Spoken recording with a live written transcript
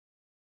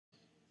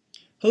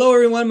Hello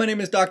everyone, my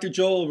name is Dr.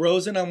 Joel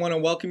Rosen. I want to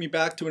welcome you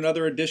back to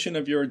another edition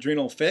of your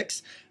Adrenal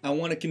Fix. I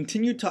want to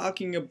continue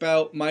talking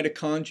about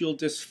mitochondrial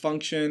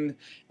dysfunction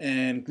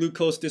and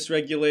glucose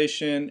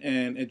dysregulation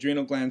and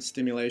adrenal gland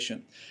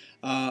stimulation.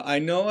 I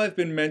know I've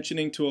been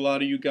mentioning to a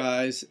lot of you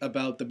guys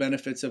about the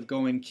benefits of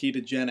going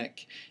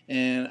ketogenic,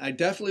 and I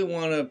definitely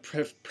want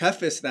to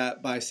preface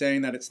that by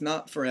saying that it's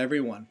not for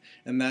everyone,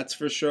 and that's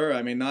for sure.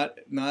 I mean,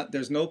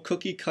 there's no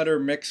cookie cutter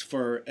mix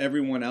for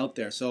everyone out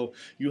there. So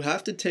you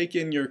have to take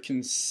in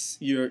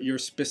your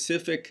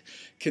specific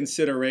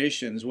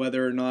considerations,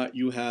 whether or not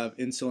you have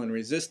insulin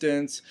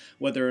resistance,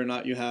 whether or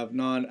not you have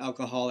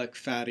non-alcoholic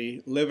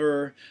fatty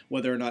liver,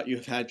 whether or not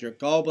you've had your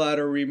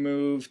gallbladder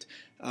removed.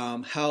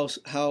 How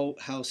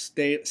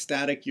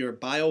static your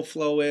bile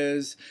flow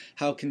is,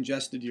 how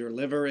congested your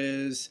liver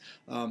is,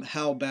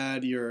 how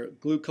bad your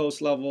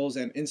glucose levels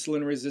and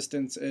insulin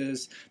resistance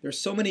is. There's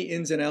so many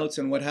ins and outs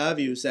and what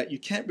have yous that you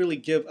can't really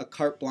give a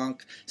carte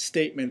blanche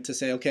statement to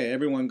say, okay,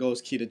 everyone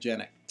goes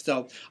ketogenic.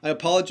 So I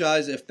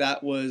apologize if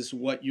that was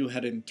what you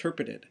had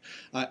interpreted.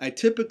 I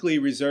typically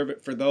reserve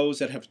it for those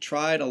that have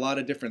tried a lot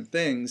of different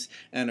things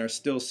and are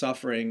still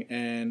suffering,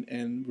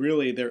 and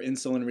really their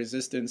insulin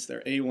resistance, their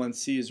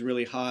A1C is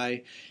really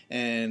high,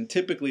 and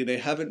typically they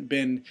haven't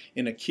been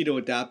in a keto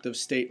adaptive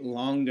state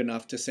long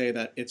enough to say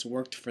that it's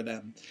worked for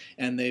them,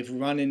 and they've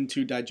run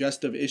into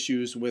digestive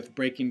issues with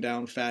breaking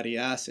down fatty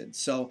acids.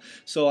 So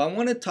I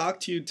want to talk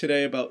to you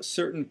today about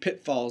certain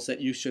pitfalls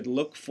that you should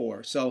look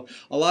for. So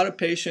a lot of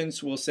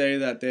patients will say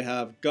that they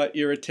have gut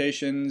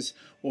irritations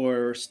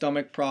or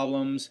stomach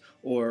problems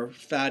or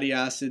fatty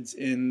acids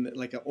in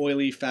like an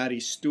oily fatty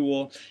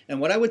stool, and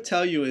what I would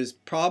tell you is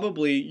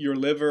probably your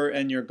liver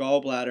and your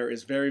gallbladder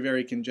is very,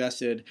 very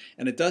congested,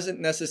 and it doesn't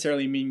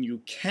necessarily mean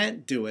you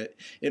can't do it.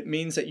 It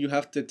means that you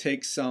have to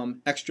take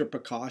some extra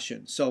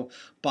precautions. So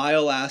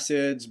bile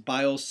acids,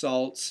 bile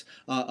salts,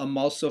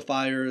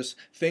 emulsifiers,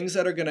 things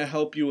that are going to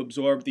help you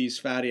absorb these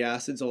fatty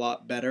acids a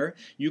lot better.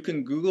 You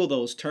can Google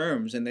those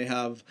terms, and they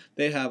have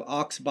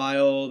ox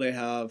bile, they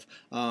have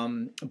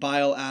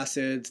bile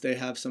acids, they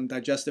have some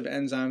digestive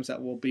enzymes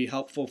that will be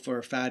helpful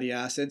for fatty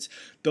acids.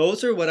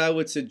 Those are what I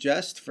would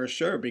suggest for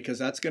sure, because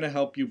that's going to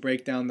help you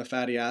break down the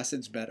fatty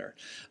acids better.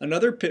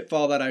 Another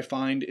pitfall that I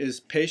find is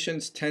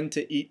patients tend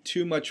to eat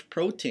too much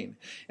protein.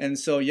 And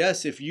so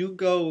yes, if you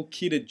go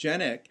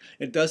ketogenic,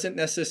 it doesn't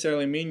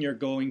necessarily mean you're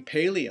going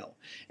paleo.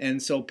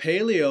 And so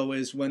paleo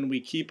is when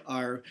we keep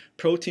our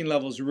protein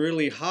levels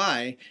really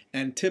high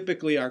and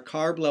typically our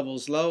carb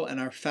levels low and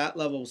our fat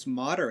levels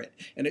moderate.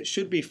 And it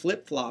should be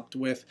flip-flopped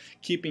with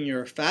keeping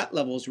your fat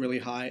levels really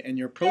high and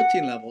your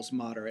protein levels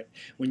moderate.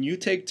 When you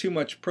take too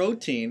much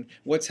protein,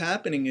 what's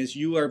happening is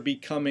you are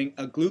becoming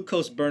a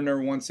glucose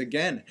burner once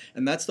again.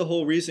 And that's the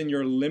whole reason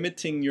you're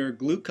limiting your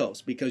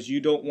glucose, because you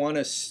don't want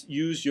to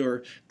use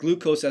your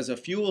glucose as a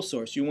fuel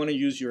source. You want to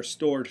use your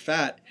stored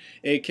fat,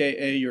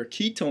 aka your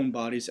ketone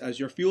bodies, as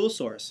your fuel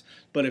source.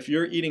 But if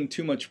you're eating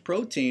too much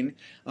protein,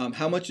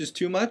 how much is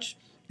too much?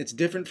 It's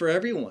different for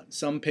everyone.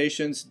 Some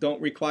patients don't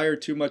require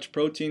too much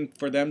protein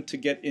for them to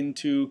get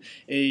into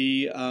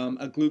a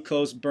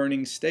glucose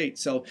burning state.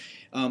 So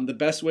the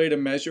best way to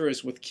measure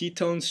is with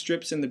ketone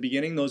strips in the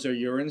beginning. Those are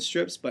urine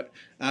strips, but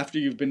after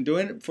you've been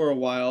doing it for a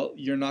while,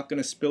 you're not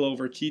going to spill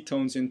over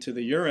ketones into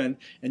the urine,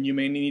 and you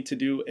may need to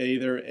do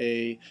either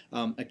a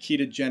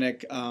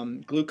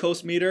ketogenic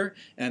glucose meter,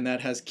 and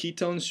that has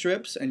ketone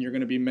strips, and you're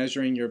going to be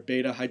measuring your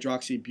beta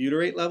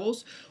hydroxybutyrate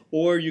levels,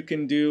 or you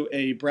can do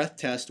a breath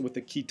test with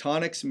a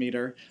ketonics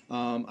meter.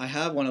 I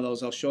have one of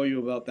those. I'll show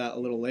you about that a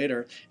little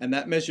later. And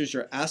that measures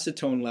your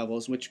acetone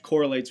levels, which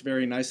correlates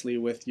very nicely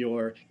with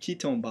your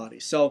ketone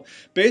body. So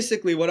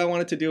basically what I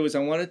wanted to do is I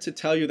wanted to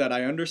tell you that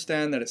I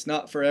understand that it's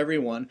not for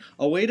everyone.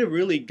 A way to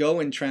really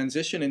go and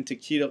transition into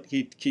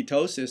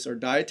ketosis or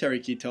dietary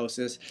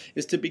ketosis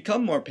is to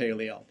become more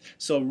paleo.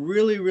 So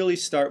really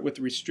start with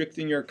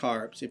restricting your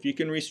carbs. If you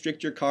can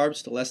restrict your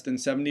carbs to less than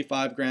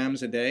 75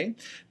 grams a day,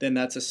 then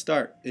that's a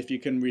start. If you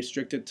can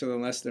restrict it to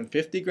less than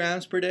 50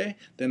 grams per day,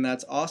 then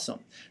that's awesome.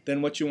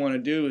 Then what you want to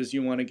do is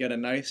you want to get a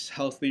nice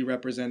healthy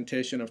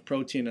representation of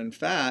protein and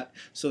fat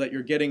so that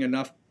you're getting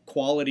enough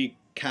quality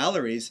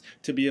calories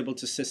to be able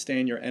to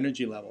sustain your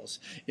energy levels.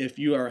 If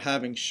you are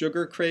having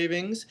sugar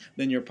cravings,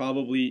 then you're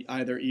probably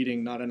either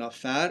eating not enough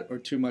fat or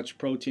too much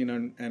protein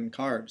and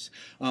carbs.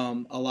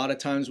 A lot of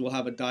times we'll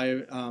have a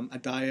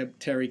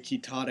dietary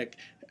ketotic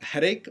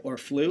headache or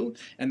flu,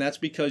 and that's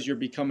because you're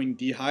becoming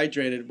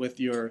dehydrated with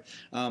your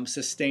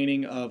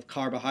sustaining of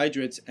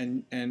carbohydrates,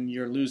 and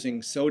you're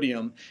losing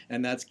sodium,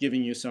 and that's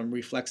giving you some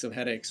reflexive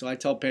headache. So I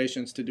tell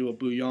patients to do a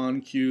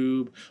bouillon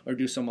cube or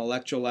do some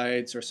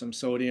electrolytes or some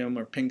sodium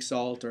or pink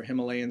salt or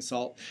Himalayan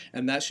salt,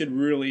 and that should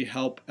really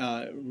help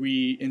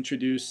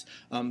reintroduce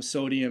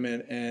sodium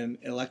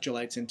and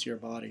electrolytes into your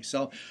body.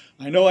 So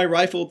I know I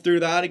rifled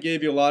through that. I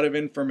gave you a lot of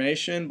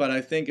information, but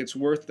I think it's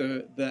worth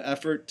the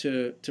effort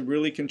to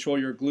really control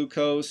your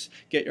glucose,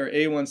 get your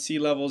A1C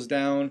levels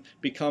down,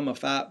 become a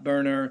fat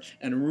burner,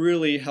 and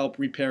really help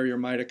repair your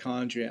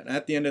mitochondria. And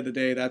at the end of the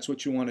day, that's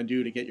what you want to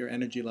do to get your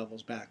energy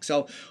levels back.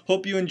 So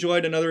hope you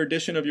enjoyed another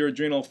edition of your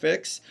Adrenal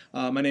Fix.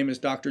 My name is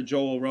Dr.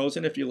 Joel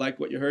Rosen. If you like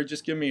what you heard,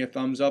 just give me a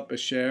thumbs up, a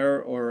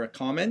share, or a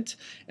comment.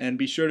 And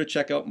be sure to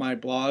check out my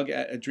blog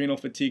at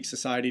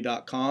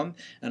adrenalfatiguesociety.com.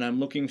 And I'm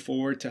looking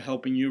forward to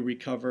helping you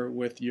recover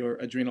with your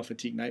adrenal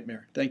fatigue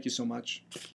nightmare. Thank you so much.